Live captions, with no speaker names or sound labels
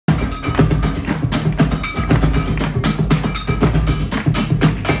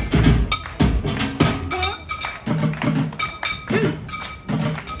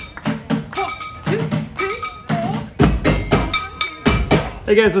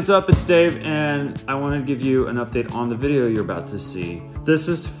Hey guys, what's up? It's Dave, and I want to give you an update on the video you're about to see. This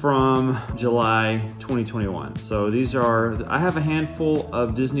is from July 2021. So these are, I have a handful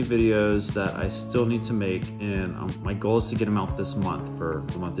of Disney videos that I still need to make, and my goal is to get them out this month for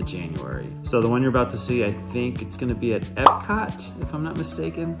the month of January. So the one you're about to see, I think it's gonna be at EPCOT, if I'm not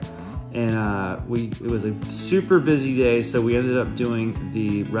mistaken. And it was a super busy day, so we ended up doing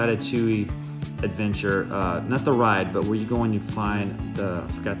the Ratatouille adventure, not the ride, but where you go and you find I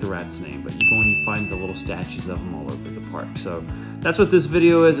forgot the rat's name, but you go and you find the little statues of them all over the park. So that's what this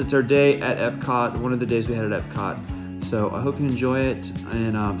video is. It's our day at EPCOT, one of the days we had at EPCOT. So I hope you enjoy it,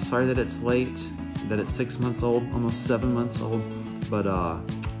 and I'm sorry that it's late, that it's 6 months old, almost 7 months old, but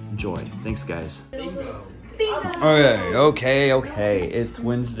enjoy. Thanks, guys. Bingo. Okay. It's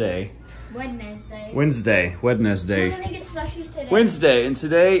Wednesday. Wednesday, and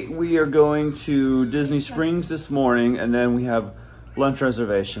today we are going to Disney Springs this morning, and then we have lunch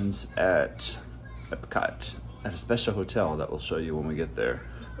reservations at EPCOT at a special hotel that we'll show you when we get there.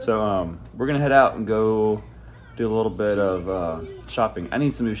 So we're gonna head out and go do a little bit of shopping. I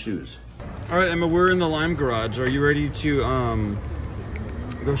need some new shoes. All right, Emma, we're in the Lime Garage. Are you ready to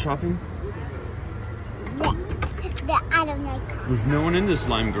go shopping? I don't know. There's no one in this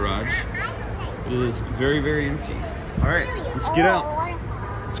Lime Garage. It is very, very empty. All right, let's get out.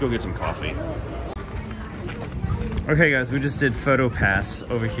 Let's go get some coffee. Okay, guys, we just did Photo Pass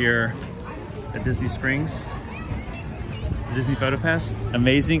over here at Disney Springs. The Disney Photo Pass,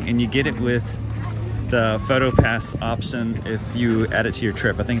 amazing, and you get it with the Photo Pass option if you add it to your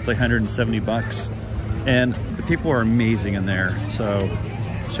trip. I think it's like 170 bucks, and the people are amazing in there. So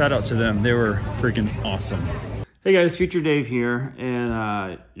shout out to them. They were freaking awesome. Hey guys, Future Dave here,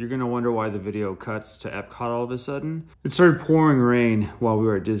 and you're gonna wonder why the video cuts to EPCOT all of a sudden. It started pouring rain while we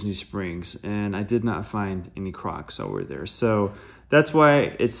were at Disney Springs, and I did not find any Crocs while we were there. So that's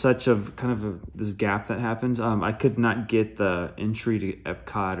why it's such a this gap that happens. I could not get the entry to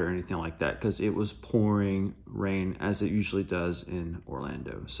EPCOT or anything like that because it was pouring rain as it usually does in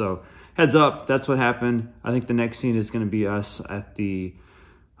Orlando. So heads up, that's what happened. I think the next scene is gonna be us at the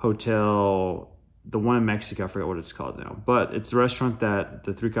hotel, the one in Mexico, I forgot what it's called now, but it's the restaurant that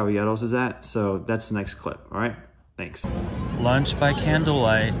the Three Caballeros is at, so that's the next clip, all right? Thanks. Lunch by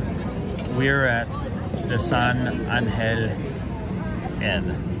candlelight. We're at the San Angel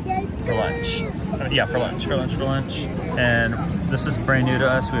Inn for lunch. Yeah, for lunch. And this is brand new to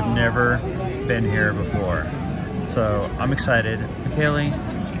us. We've never been here before. So I'm excited. McKaylee,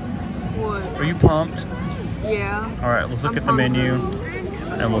 what? Are you pumped? Yeah. All right, let's look at the menu.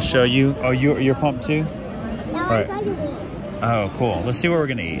 And we'll show you. Oh, you're pumped too? No, all right. Oh, cool. Let's see what we're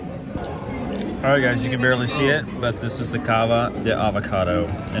gonna eat. All right, guys, you can barely see it, but this is the cava de avocado,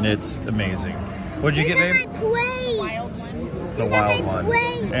 and it's amazing. What'd you get, babe? Wild one. The wild one.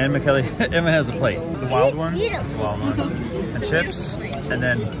 And McKelly, Emma has a plate. The wild one? It's a wild one. And chips, and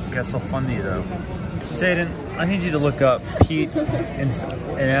then queso fundido. Jaden, I need you to look up Pete and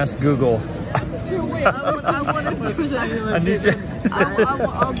ask Google. Wait, I want to do that. I need you.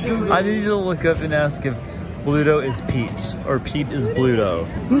 I'll do it. I need you to look up and ask if Bluto is Pete or Pete is Bluto.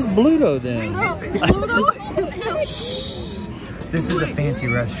 Who's Bluto then? No, Bluto is This is a fancy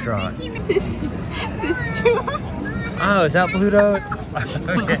restaurant. this too. Oh, is that Bluto?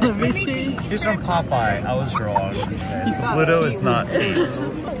 Okay. Let me see. He's from Popeye. I was wrong. Okay, so Bluto is not Pete.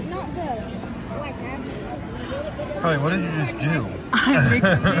 Probably, what did you just do? I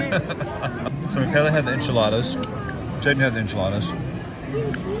mixed it. So Michaela had the enchiladas. Jaden had the enchiladas.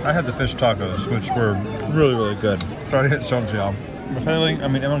 I had the fish tacos, which were really, really good. So I hit some to y'all.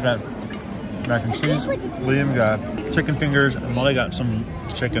 Emma got mac and cheese. Liam got chicken fingers, and Molly got some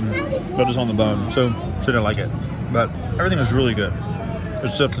chicken that was on the bone. So she didn't like it. But everything was really good.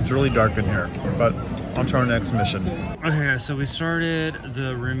 Except it's really dark in here. But on to our next mission. Okay, guys, so we started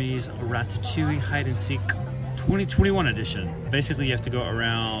the Remy's Ratatouille Hide and Seek 2021 edition. Basically, you have to go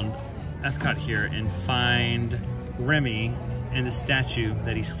around EPCOT here and find Remy and the statue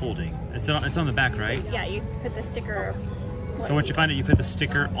that he's holding. It's on the back, right? Yeah, you put the sticker. So once you find it, you put the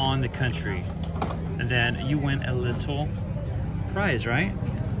sticker on the country. And then you win a little prize, right?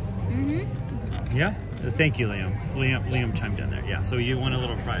 Mm-hmm. Yeah? Thank you, Liam. Liam chimed in there. Yeah, so you won a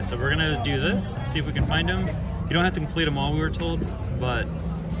little prize. So we're gonna do this, see if we can find them. You don't have to complete them all, we were told, but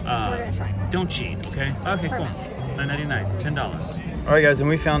we're gonna try. Don't cheat, okay? Okay, cool. $9.99, $10. All right, guys, and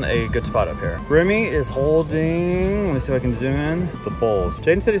we found a good spot up here. Remy is holding, let me see if I can zoom in, the bowls.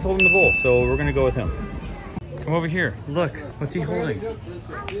 Jaden said he's holding the bowl, so we're gonna go with him. Come over here. Look, what's he holding?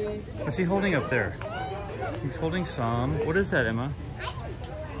 What's he holding up there? He's holding some, what is that, Emma?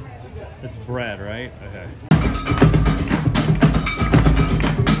 It's bread, right? Okay.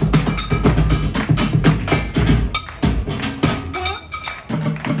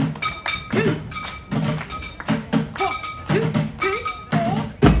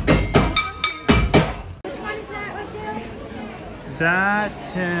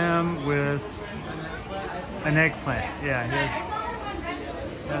 left him with an eggplant. Yeah, he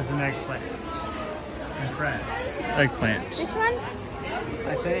has an eggplant. In France. Eggplant. This one?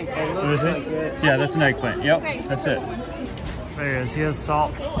 I think. It What looks is it? like it. Yeah, that's an eggplant. Yep, that's it. There he is. He has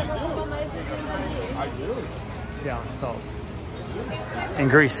salt. Yeah, salt. And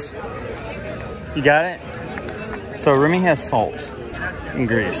grease. You got it? So Remy has salt and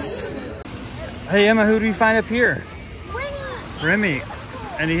grease. Hey Emma, who do we find up here? Remy.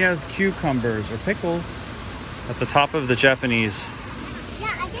 And he has cucumbers or pickles at the top of the Japanese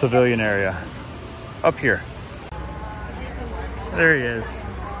pavilion area. Up here. There he is.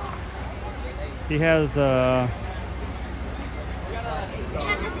 He has they're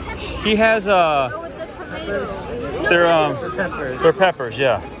peppers,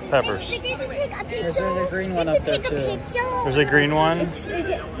 yeah. Peppers. There's a green one up there too. There's a green one. Is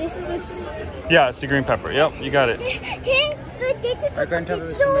it this? Yeah, it's the green pepper. Yep, you got it. Our grandmother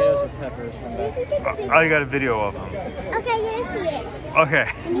was tomatoes with peppers from that. I got a video of them. Okay, you see it. Okay.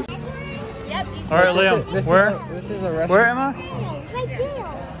 Yep. All right, Liam. Where? This is a restaurant. Where, Emma? Right there.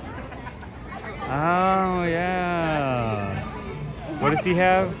 Oh, yeah. What does he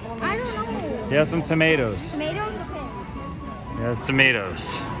have? I don't know. He has some tomatoes. Tomatoes? He has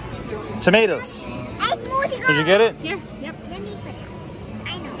tomatoes. Tomatoes. Did you get it? Here. Yep. Let me put it.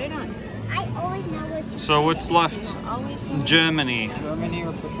 I know. Put it on. I always know what to So what's left? Always. Germany. Germany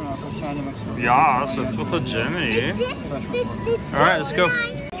or for China, Mexico. Yeah, so let's go for Germany. All right, let's go.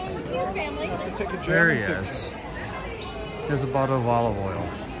 There he is. Here's a bottle of olive oil.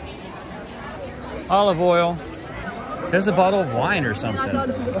 Olive oil. Here's a bottle of wine or something.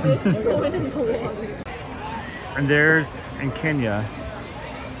 And there's, in Kenya,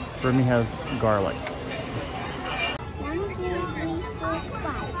 Remy has garlic.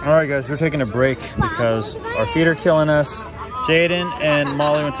 All right, guys, we're taking a break because our feet are killing us. Jaden and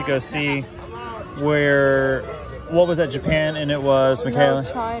Molly went to go see what was that, Japan? And it was, Michaela?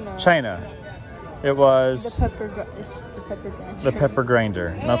 China. China. It was The pepper grinder. the pepper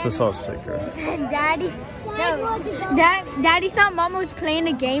grinder, not the salt shaker. Daddy. Daddy thought Mama was playing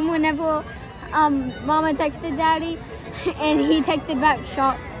a game whenever Mama texted Daddy, and he texted back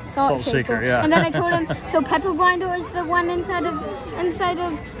salt shaker. Yeah. And then I told him, so pepper grinder is the one inside of,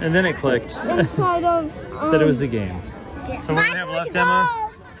 And then it clicked that it was the game. So what do we have left, Emma?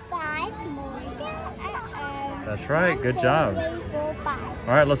 5 more to go. That's right. Good job.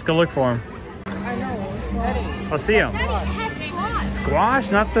 All right, let's go look for him. I'll see him. Squash,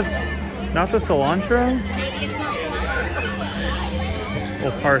 not the cilantro.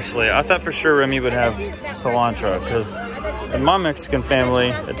 Well, partially. I thought for sure Remy would have cilantro because in my Mexican family,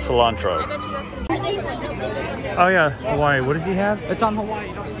 it's cilantro. Oh yeah, Hawaii. What does he have? It's on Hawaii.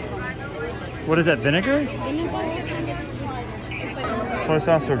 What is that, vinegar? Soy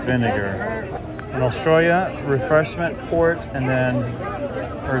sauce or vinegar? In Australia, refreshment, port, and then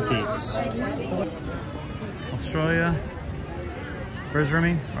Earth Eats. Australia. Where's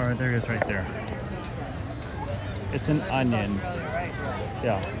Remy? All right, there he is right there. It's an onion.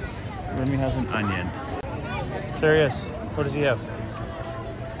 Yeah, Remy has an onion. There he is. What does he have?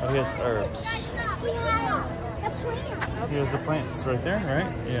 Oh, he has herbs. He has the plants right there, right?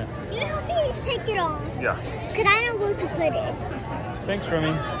 Yeah. You help me take it off. Yeah. Because I know where to put it. Thanks,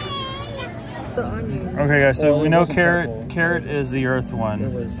 Remy. The onion. Okay, guys, so Well, we it know wasn't purple. carrot is the earth It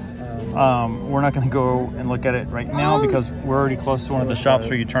one. was. We're not going to go and look at it right now because we're already close to one of the shops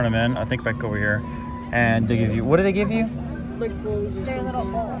where you turn them in. I think back over here. And they give you, what do they give you? Like bowls or They're little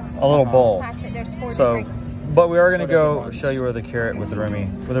something. bowls. A little bowl. Plastic. There's 4 So, different. but we are going to go show you where the carrot with the Remy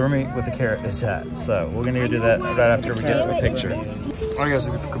with the carrot is at. So we're going to go do that right after we get a picture. All right, guys,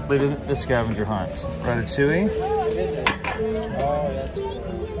 we've completed the scavenger hunt. Ratatouille,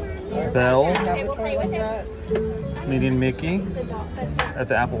 Belle, meeting Mickey at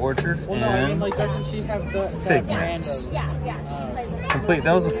the apple orchard, and Like, doesn't she have the Figments. Yeah. She plays it. Complete.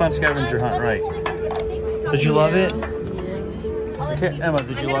 That was a fun scavenger hunt, right? Did you love it? Okay, Emma,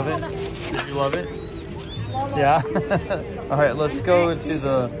 did you love it? Did you love it? Yeah? All right, let's go into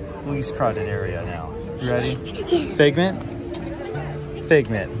the least crowded area now. You ready? Figment?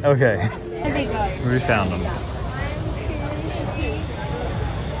 Figment. Okay. We found them.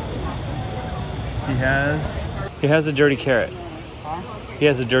 He has a dirty carrot. He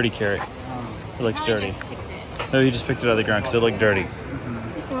has a dirty carrot. It looks dirty. No, he just picked it out of the ground because it looked dirty.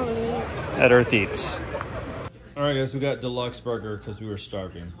 At Earth Eats. All right, guys, we got deluxe burger because we were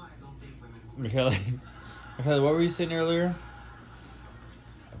starving. Michaela, what were you saying earlier?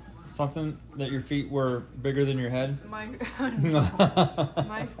 Something that your feet were bigger than your head? My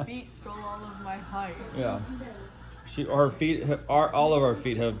feet stole all of my height. Yeah. All of our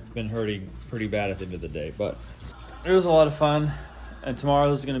feet have been hurting pretty bad at the end of the day, but it was a lot of fun. And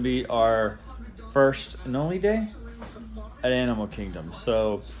tomorrow is going to be our first and only day at Animal Kingdom.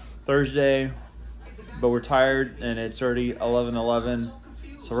 So Thursday, but we're tired and it's already 11:11.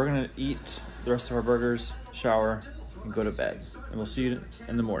 So we're going to eat the rest of our burgers, shower, and go to bed. And we'll see you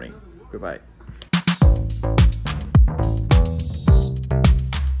in the morning. Goodbye.